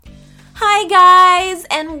Hi guys,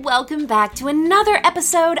 and welcome back to another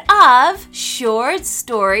episode of Short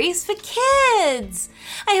Stories for Kids.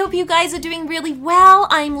 I hope you guys are doing really well.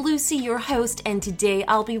 I'm Lucy, your host, and today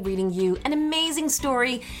I'll be reading you an amazing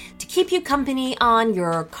story to keep you company on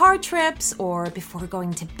your car trips or before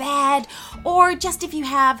going to bed, or just if you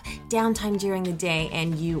have downtime during the day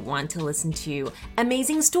and you want to listen to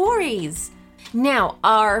amazing stories. Now,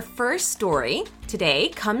 our first story today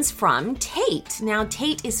comes from Tate. Now,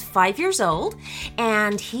 Tate is 5 years old,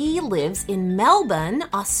 and he lives in Melbourne,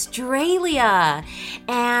 Australia.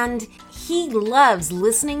 And he loves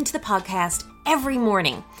listening to the podcast every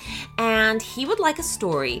morning. And he would like a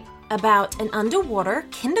story about an underwater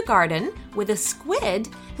kindergarten with a squid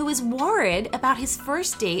who is worried about his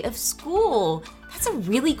first day of school. That's a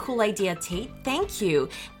really cool idea, Tate. Thank you.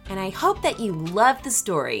 And I hope that you love the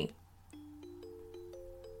story.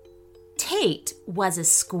 Tate was a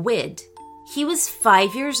squid. He was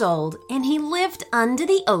 5 years old and he lived under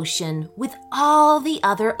the ocean with all the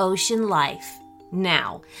other ocean life.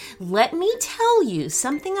 Now, let me tell you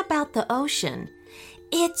something about the ocean.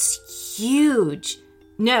 It's huge.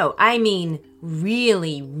 No, I mean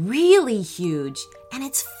really, really huge. And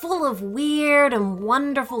it's full of weird and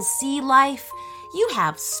wonderful sea life. You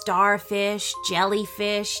have starfish,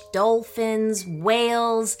 jellyfish, dolphins,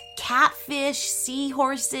 whales, catfish,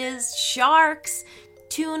 seahorses, sharks,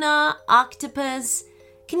 tuna, octopus.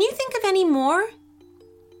 Can you think of any more?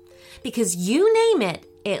 Because you name it,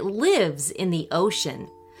 it lives in the ocean.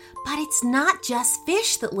 But it's not just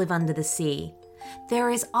fish that live under the sea. There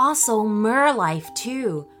is also mer-life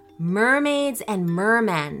too. Mermaids and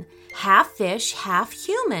mermen. Half fish, half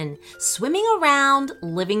human, swimming around,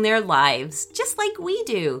 living their lives, just like we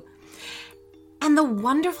do. And the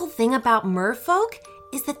wonderful thing about merfolk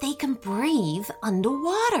is that they can breathe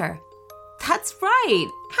underwater. That's right.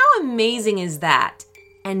 How amazing is that?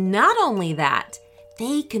 And not only that,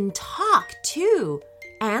 they can talk too,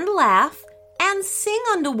 and laugh, and sing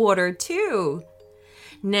underwater too.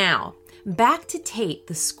 Now, back to Tate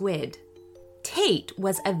the squid. Tate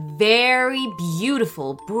was a very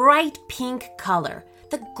beautiful, bright pink color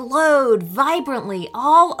that glowed vibrantly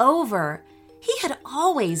all over. He had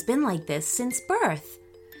always been like this since birth.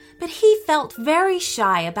 But he felt very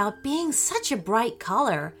shy about being such a bright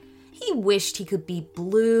color. He wished he could be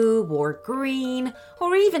blue or green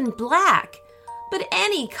or even black, but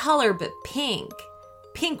any color but pink.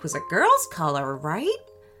 Pink was a girl's color, right?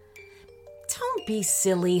 Don't be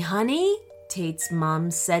silly, honey, Tate's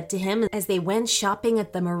mom said to him as they went shopping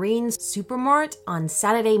at the Marine Supermart on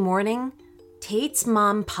Saturday morning. Tate's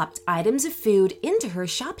mom popped items of food into her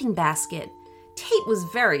shopping basket. Tate was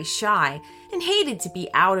very shy and hated to be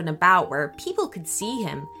out and about where people could see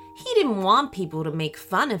him. He didn't want people to make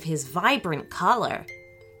fun of his vibrant color.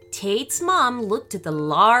 Tate's mom looked at the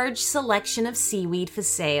large selection of seaweed for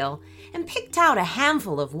sale and picked out a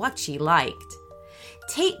handful of what she liked.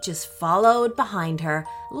 Tate just followed behind her,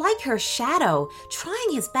 like her shadow,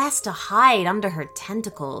 trying his best to hide under her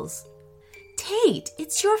tentacles. Tate,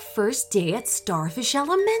 it's your first day at Starfish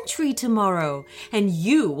Elementary tomorrow, and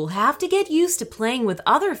you will have to get used to playing with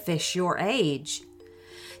other fish your age.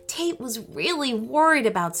 Tate was really worried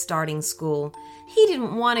about starting school. He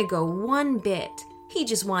didn't want to go one bit. He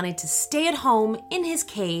just wanted to stay at home in his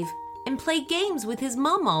cave and play games with his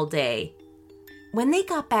mom all day. When they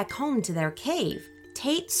got back home to their cave,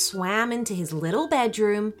 Tate swam into his little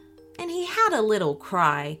bedroom, and he had a little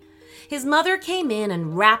cry. His mother came in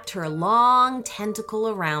and wrapped her long tentacle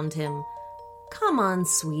around him. "Come on,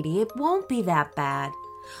 sweetie, it won't be that bad."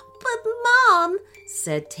 "But, Mom,"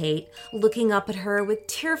 said Tate, looking up at her with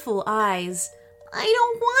tearful eyes, "I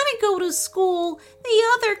don't want to go to school. The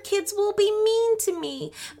other kids will be mean to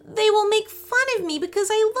me. They will make fun of me because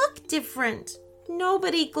I look different.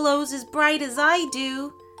 Nobody glows as bright as I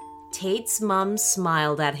do." Tate's mom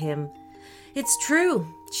smiled at him. It's true,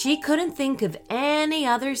 she couldn't think of any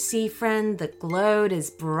other sea friend that glowed as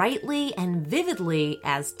brightly and vividly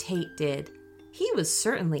as Tate did. He was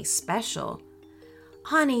certainly special.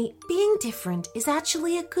 "Honey, being different is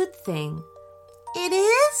actually a good thing." "It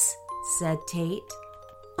is?" said Tate.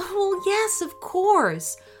 "Oh, yes, of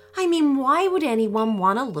course. I mean, why would anyone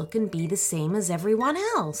want to look and be the same as everyone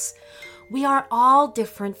else? We are all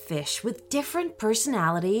different fish with different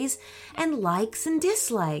personalities and likes and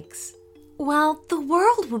dislikes. Well, the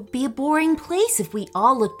world would be a boring place if we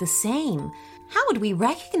all looked the same. How would we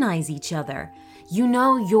recognize each other? You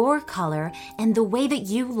know your color, and the way that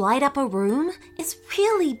you light up a room is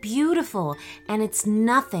really beautiful, and it's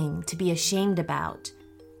nothing to be ashamed about."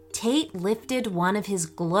 Tate lifted one of his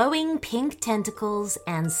glowing pink tentacles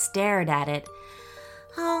and stared at it.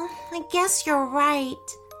 "Oh, I guess you're right."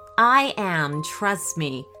 I am, trust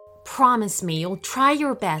me. Promise me you'll try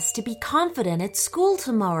your best to be confident at school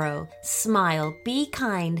tomorrow. Smile, be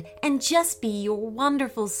kind, and just be your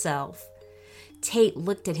wonderful self. Tate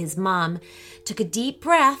looked at his mom, took a deep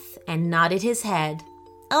breath, and nodded his head.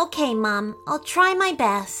 Okay, Mom, I'll try my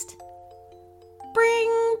best.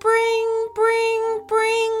 Bring, bring, bring,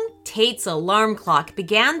 bring. Tate's alarm clock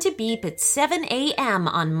began to beep at 7 a.m.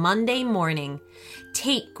 on Monday morning.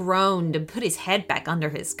 Tate groaned and put his head back under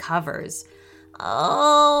his covers.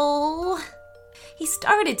 Oh. He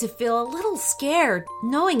started to feel a little scared,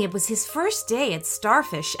 knowing it was his first day at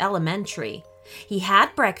Starfish Elementary. He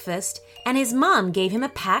had breakfast, and his mom gave him a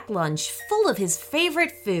packed lunch full of his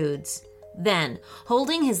favorite foods. Then,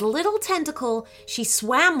 holding his little tentacle, she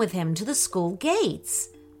swam with him to the school gates.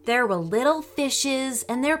 There were little fishes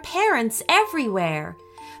and their parents everywhere.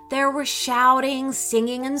 There were shouting,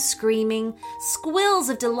 singing, and screaming, squeals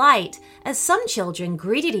of delight as some children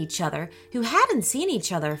greeted each other who hadn't seen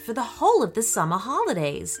each other for the whole of the summer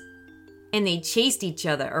holidays. And they chased each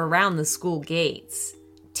other around the school gates.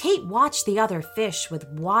 Tate watched the other fish with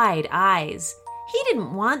wide eyes. He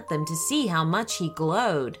didn't want them to see how much he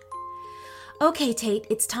glowed. Okay, Tate,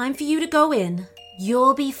 it's time for you to go in.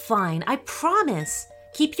 You'll be fine, I promise.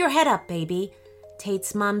 Keep your head up, baby,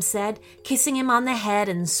 Tate's mom said, kissing him on the head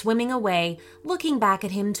and swimming away, looking back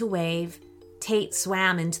at him to wave. Tate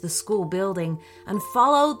swam into the school building and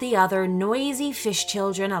followed the other noisy fish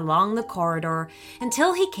children along the corridor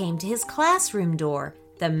until he came to his classroom door,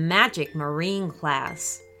 the Magic Marine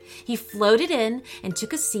class. He floated in and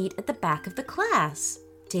took a seat at the back of the class.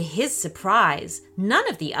 To his surprise, none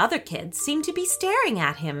of the other kids seemed to be staring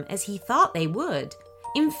at him as he thought they would.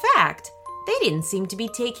 In fact, they didn't seem to be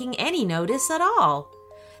taking any notice at all.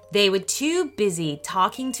 They were too busy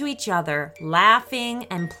talking to each other, laughing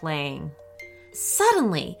and playing.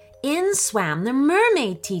 Suddenly, in swam the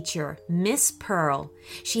mermaid teacher, Miss Pearl.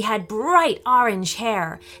 She had bright orange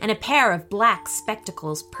hair and a pair of black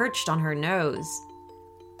spectacles perched on her nose.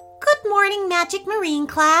 Good morning, Magic Marine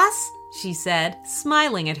class, she said,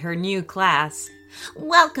 smiling at her new class.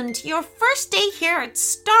 Welcome to your first day here at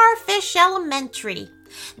Starfish Elementary.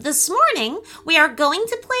 This morning, we are going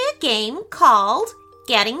to play a game called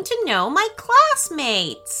Getting to Know My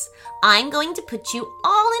Classmates. I'm going to put you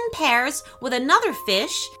all in pairs with another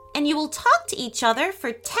fish, and you will talk to each other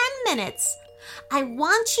for 10 minutes. I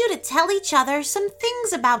want you to tell each other some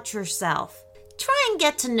things about yourself. Try and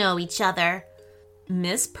get to know each other.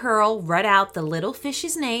 Miss Pearl read out the little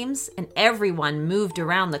fish's names, and everyone moved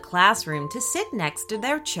around the classroom to sit next to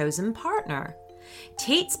their chosen partner.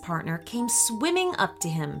 Tate's partner came swimming up to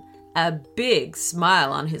him, a big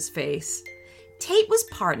smile on his face. Tate was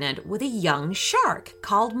partnered with a young shark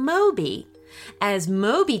called Moby. As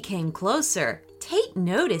Moby came closer, Tate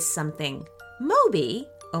noticed something. Moby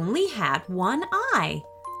only had one eye.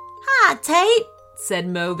 Hi, Tate, said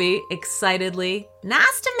Moby excitedly.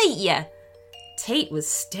 Nice to meet you. Tate was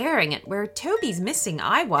staring at where Toby's missing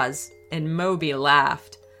eye was, and Moby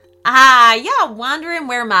laughed. Y'all wondering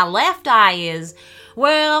where my left eye is?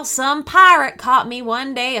 Well, some pirate caught me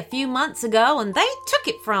one day a few months ago, and they took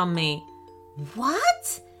it from me.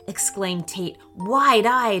 What? Exclaimed Tate,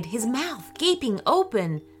 wide-eyed, his mouth gaping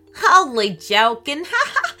open. Only joking.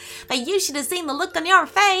 But you should have seen the look on your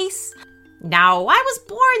face. No, I was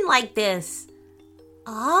born like this.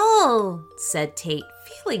 Oh, said Tate,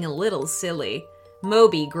 feeling a little silly.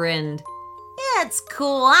 Moby grinned. It's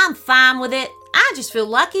cool, I'm fine with it. I just feel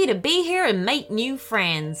lucky to be here and make new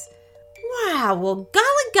friends. Wow, well,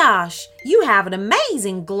 golly gosh, you have an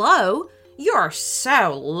amazing glow. You're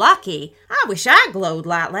so lucky. I wish I glowed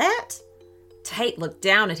like that. Tate looked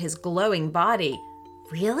down at his glowing body.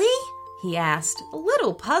 Really? He asked, a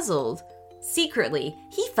little puzzled. Secretly,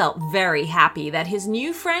 he felt very happy that his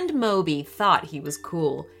new friend Moby thought he was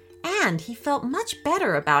cool, and he felt much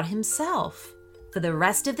better about himself. For the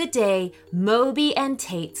rest of the day, Moby and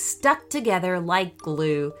Tate stuck together like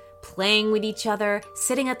glue, playing with each other,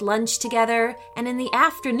 sitting at lunch together, and in the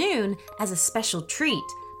afternoon, as a special treat,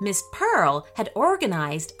 Miss Pearl had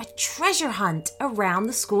organized a treasure hunt around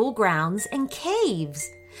the school grounds and caves.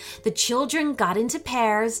 The children got into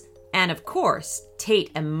pairs, and of course,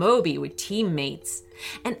 Tate and Moby were teammates.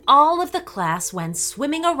 And all of the class went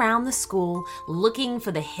swimming around the school looking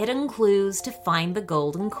for the hidden clues to find the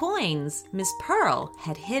golden coins Miss Pearl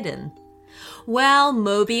had hidden. Well,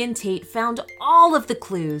 Moby and Tate found all of the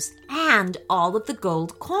clues and all of the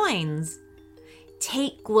gold coins.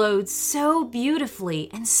 Tate glowed so beautifully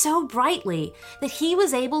and so brightly that he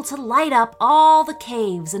was able to light up all the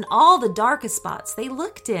caves and all the darkest spots they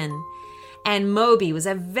looked in. And Moby was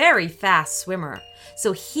a very fast swimmer,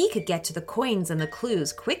 so he could get to the coins and the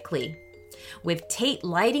clues quickly, with Tate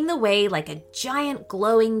lighting the way like a giant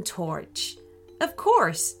glowing torch. Of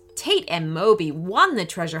course, Tate and Moby won the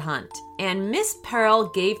treasure hunt, and Miss Pearl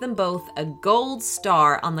gave them both a gold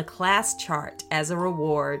star on the class chart as a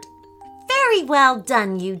reward. "Very well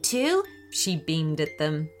done, you two," she beamed at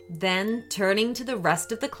them. Then, turning to the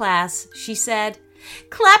rest of the class, she said,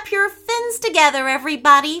 "Clap your fins together,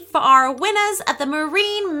 everybody, for our winners of the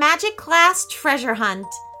Marine Magic Class Treasure Hunt,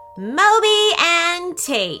 Moby and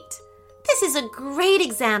Tate. This is a great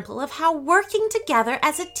example of how working together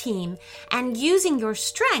as a team and using your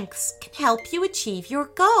strengths can help you achieve your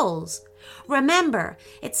goals. Remember,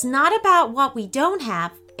 it's not about what we don't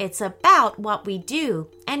have, it's about what we do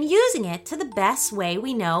and using it to the best way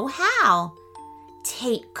we know how."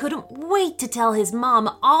 Tate couldn't wait to tell his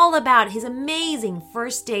mom all about his amazing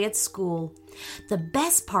first day at school. The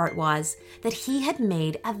best part was that he had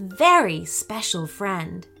made a very special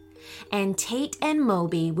friend. And Tate and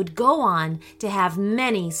Moby would go on to have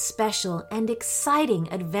many special and exciting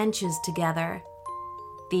adventures together.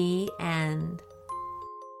 The end.